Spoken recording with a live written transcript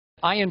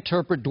I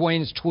interpret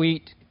Dwayne's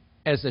tweet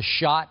as a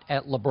shot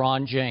at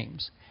LeBron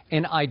James.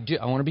 And I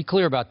want to be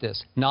clear about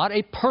this. Not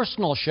a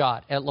personal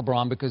shot at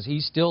LeBron, because he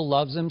still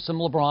loves him some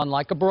LeBron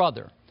like a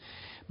brother,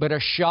 but a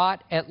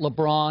shot at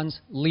LeBron's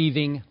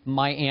leaving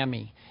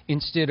Miami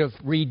instead of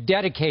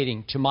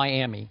rededicating to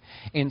Miami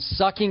and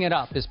sucking it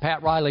up, as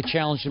Pat Riley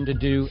challenged him to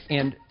do,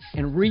 and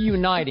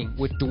reuniting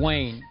with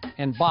Dwayne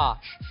and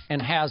Bosh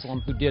and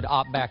Haslam, who did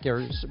opt back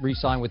or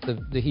re-sign with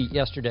the Heat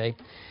yesterday,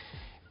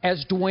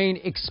 as Dwayne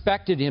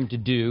expected him to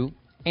do,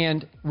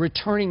 and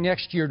returning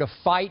next year to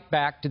fight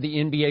back to the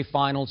NBA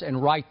Finals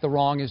and right the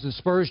wrong, as the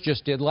Spurs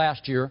just did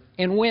last year,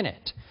 and win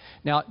it.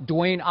 Now,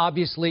 Dwayne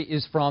obviously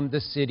is from the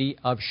city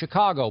of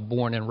Chicago,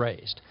 born and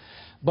raised.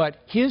 But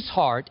his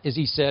heart, as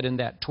he said in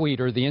that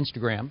tweet or the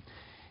Instagram,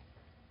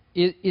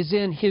 is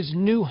in his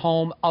new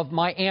home of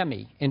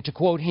Miami. And to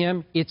quote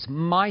him, it's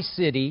my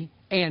city,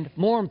 and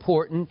more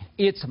important,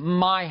 it's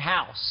my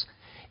house.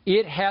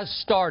 It has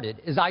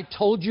started. As I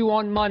told you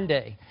on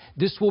Monday,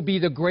 this will be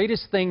the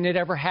greatest thing that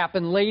ever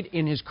happened late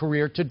in his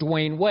career to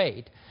Dwayne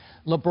Wade.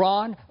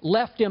 LeBron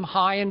left him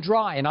high and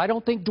dry, and I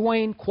don't think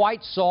Dwayne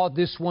quite saw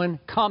this one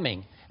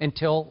coming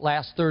until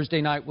last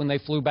Thursday night when they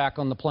flew back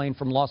on the plane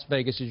from Las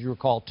Vegas, as you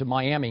recall, to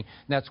Miami.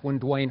 And that's when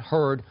Dwayne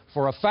heard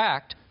for a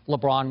fact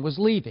LeBron was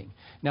leaving.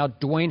 Now,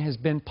 Dwayne has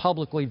been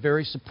publicly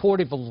very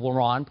supportive of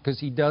LeBron because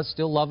he does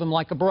still love him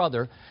like a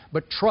brother,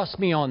 but trust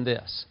me on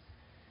this.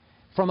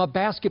 From a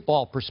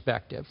basketball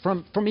perspective,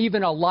 from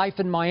even a life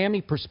in Miami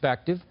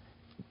perspective,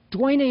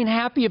 Dwayne ain't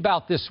happy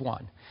about this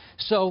one.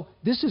 So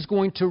this is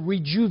going to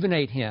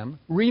rejuvenate him,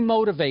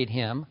 remotivate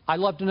him. I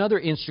loved another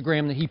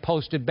Instagram that he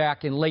posted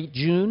back in late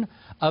June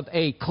of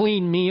a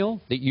clean meal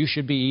that you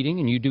should be eating,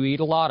 and you do eat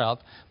a lot of,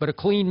 but a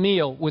clean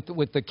meal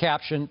with the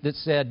caption that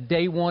said,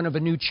 day one of a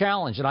new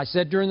challenge. And I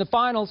said during the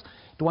finals,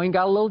 Dwayne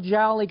got a little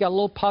jolly, got a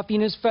little puffy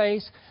in his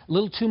face, a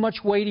little too much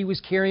weight he was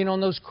carrying on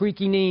those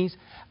creaky knees.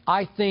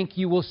 I think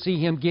you will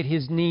see him get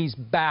his knees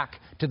back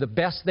to the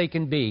best they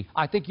can be.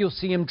 I think you'll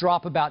see him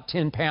drop about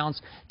 10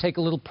 pounds, take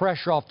a little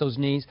pressure off those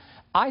knees.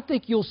 I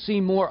think you'll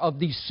see more of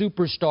the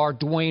superstar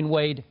Dwayne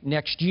Wade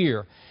next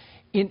year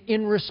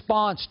in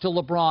response to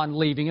LeBron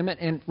leaving him.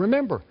 And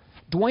remember,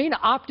 Dwayne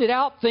opted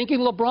out thinking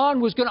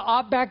LeBron was going to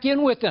opt back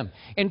in with him.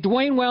 And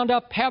Dwayne wound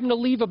up having to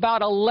leave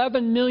about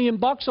 $11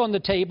 million on the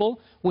table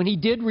when he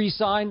did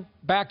re-sign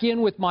back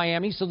in with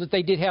Miami, so that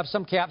they did have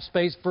some cap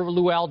space for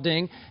Luol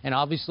Deng and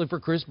obviously for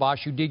Chris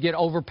Bosh, who did get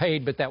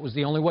overpaid, but that was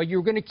the only way you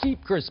were going to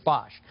keep Chris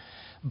Bosh.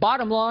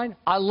 Bottom line,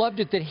 I loved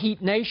it that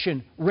Heat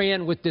Nation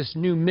ran with this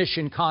new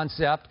mission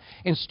concept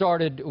and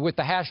started with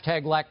the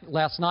hashtag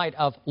last night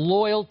of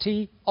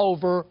loyalty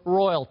over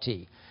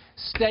royalty.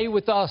 Stay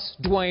with us,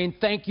 Dwayne.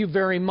 Thank you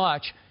very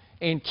much.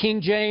 And King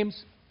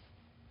James,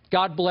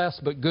 God bless,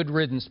 but good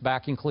riddance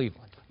back in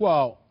Cleveland.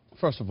 Well,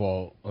 first of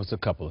all, there's a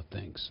couple of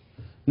things.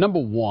 Number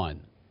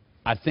one,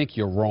 I think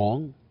you're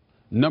wrong.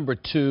 Number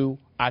two,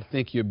 I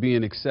think you're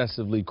being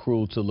excessively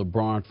cruel to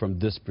LeBron from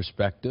this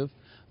perspective.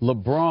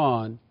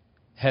 LeBron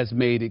has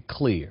made it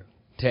clear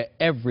to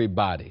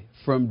everybody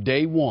from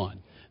day one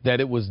that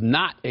it was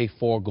not a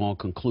foregone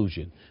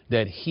conclusion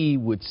that he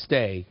would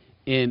stay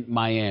in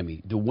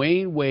Miami.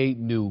 Dwayne Wade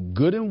knew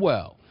good and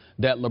well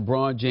that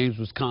LeBron James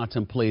was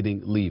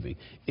contemplating leaving.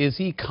 Is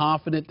he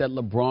confident that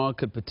LeBron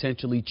could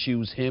potentially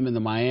choose him in the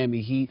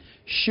Miami Heat?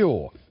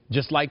 Sure,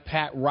 just like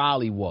Pat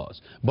Riley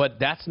was. But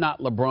that's not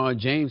LeBron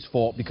James'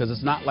 fault, because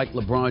it's not like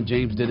LeBron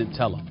James didn't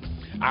tell him.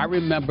 I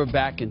remember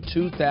back in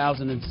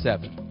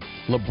 2007,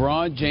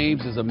 LeBron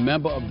James is a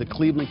member of the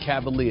Cleveland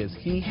Cavaliers.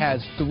 He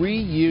has 3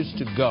 years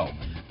to go.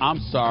 I'm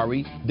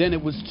sorry, then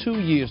it was 2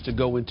 years to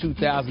go in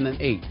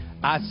 2008.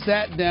 I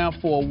sat down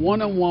for a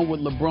one-on-one with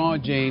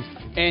LeBron James,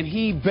 and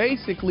he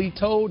basically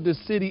told the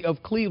city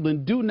of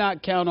Cleveland, do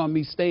not count on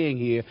me staying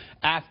here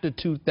after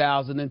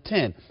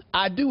 2010.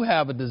 I do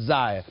have a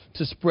desire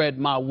to spread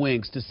my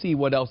wings to see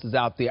what else is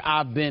out there.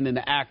 I've been in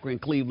the Akron,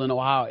 Cleveland,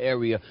 Ohio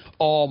area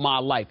all my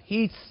life.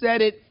 He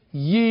said it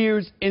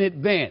years in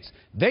advance.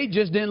 They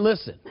just didn't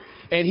listen.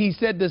 And he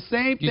said the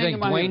same thing. You think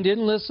Dwayne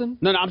didn't listen?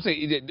 No, I'm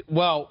saying,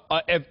 well,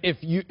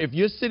 if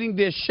you're sitting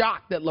there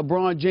shocked that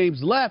LeBron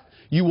James left,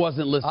 you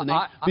wasn't listening,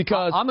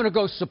 because I'm going to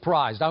go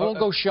surprised. I won't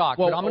go shocked,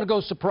 but I'm going to go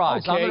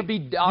surprised.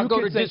 Okay, I'll go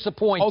to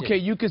disappointed. Okay,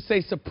 you could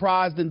say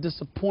surprised and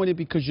disappointed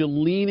because you're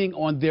leaning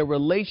on their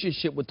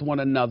relationship with one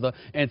another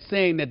and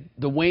saying that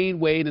Dwayne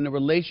Wade and the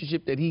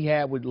relationship that he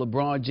had with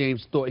LeBron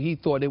James thought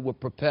it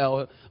would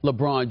propel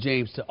LeBron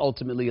James to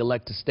ultimately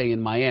elect to stay in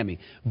Miami.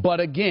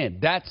 But again,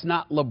 that's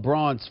not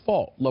LeBron's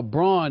fault.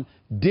 LeBron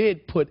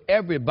did put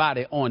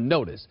everybody on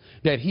notice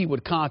that he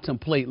would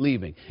contemplate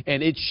leaving,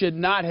 and it should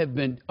not have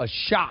been a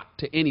shock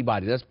to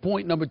anybody. That's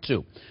point number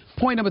two.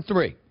 Point number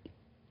three,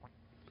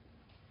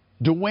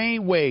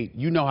 Dwayne Wade,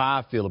 you know how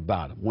I feel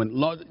about him.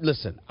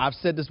 Listen, I've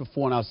said this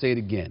before and I'll say it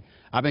again.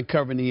 I've been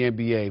covering the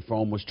NBA for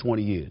almost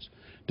 20 years.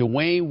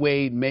 Dwayne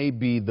Wade may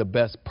be the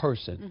best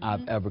person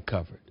I've ever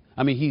covered.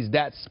 I mean, he's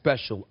that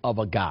special of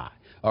a guy.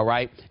 all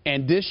right?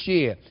 And this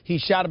year, he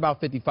shot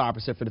about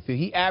 55% for the field.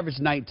 He averaged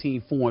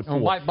 19, 4, and 4.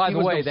 Oh, by the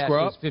way, that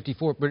was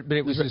 54, but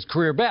it was his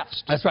career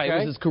best. That's right. Okay?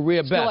 It was his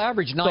career best. Still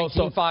averaged 19,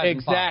 5, and 5.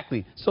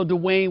 Exactly. So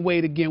Dwayne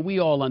Wade, again, we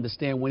all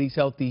understand when he's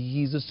healthy,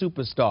 he's a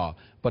superstar.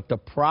 But the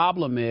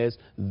problem is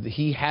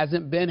he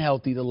hasn't been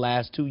healthy the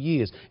last 2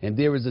 years, and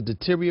there is a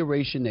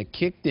deterioration that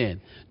kicked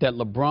in that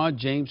LeBron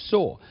James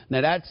saw.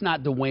 Now, that's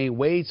not Dwayne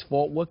Wade's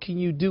fault. What can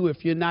you do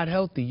if you're not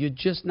healthy? You're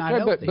just not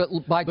healthy.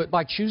 But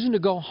by choosing to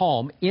go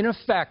home, in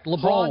effect,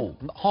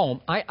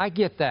 LeBron, I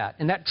get that,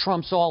 and that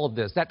trumps all of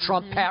this. That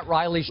trumped Pat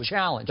Riley's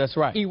challenge. That's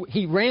right.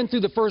 He ran through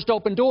the first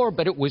open door,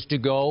 but it was to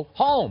go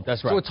home.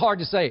 That's right. So it's hard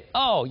to say,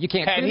 oh, you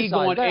can't criticize that.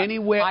 Had he gone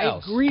anywhere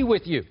else, I agree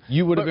with you.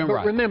 You would have been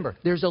right. But remember,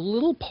 there's a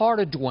little part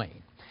of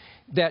Dwayne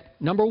that,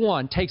 number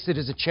one, takes it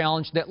as a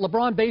challenge that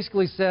LeBron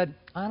basically said,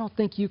 I don't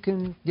think you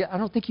can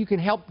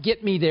help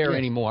get me there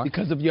anymore.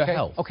 Because of your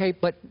health. Okay,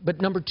 but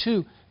number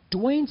two,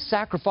 Dwayne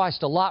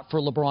sacrificed a lot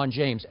for LeBron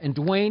James, and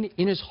Dwayne,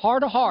 in his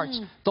heart of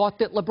hearts, thought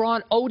that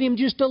LeBron owed him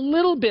just a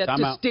little bit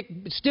to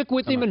stick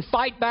with him and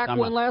fight back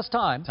one last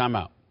time. Time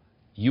out.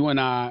 You and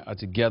I are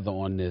together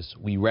on this.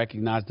 We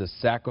recognize the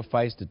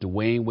sacrifice that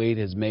Dwayne Wade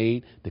has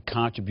made, the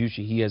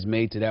contribution he has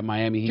made to that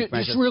Miami Heat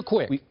franchise.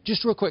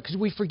 Just real quick, because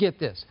we forget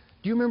this.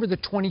 Do you remember the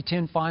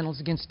 2010 finals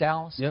against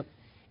Dallas? Yep.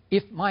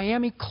 If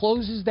Miami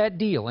closes that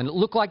deal, and it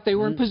looked like they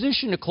were in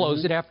position to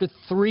close it after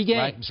 3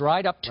 games,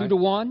 right? Up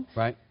 2-1.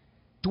 Right.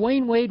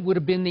 Dwayne Wade would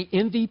have been the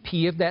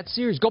MVP of that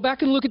series. Go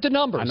back and look at the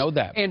numbers. I know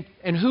that.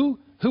 And who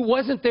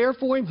wasn't there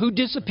for him? Who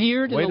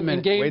disappeared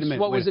in games?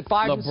 What was it,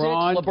 5 and 6?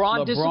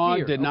 LeBron disappeared.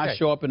 LeBron did not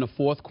show up in the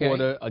fourth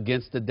quarter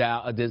against the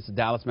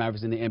Dallas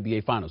Mavericks in the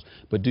NBA Finals.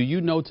 But do you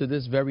know to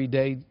this very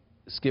day,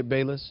 Skip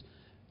Bayless,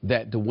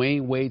 that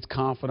Dwayne Wade's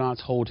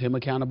confidants hold him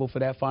accountable for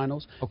that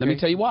finals? Let me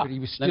tell you why. But he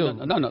was still,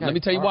 no. Let me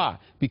tell you why.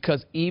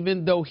 Because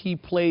even though he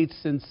played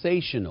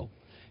sensational,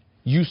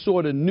 you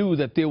sort of knew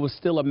that there was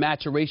still a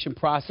maturation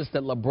process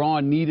that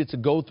LeBron needed to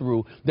go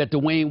through that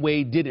Dwayne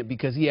Wade didn't,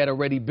 because he had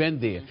already been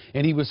there.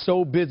 And he was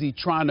so busy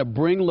trying to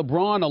bring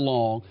LeBron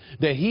along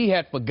that he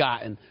had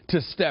forgotten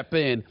to step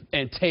in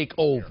and take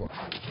over.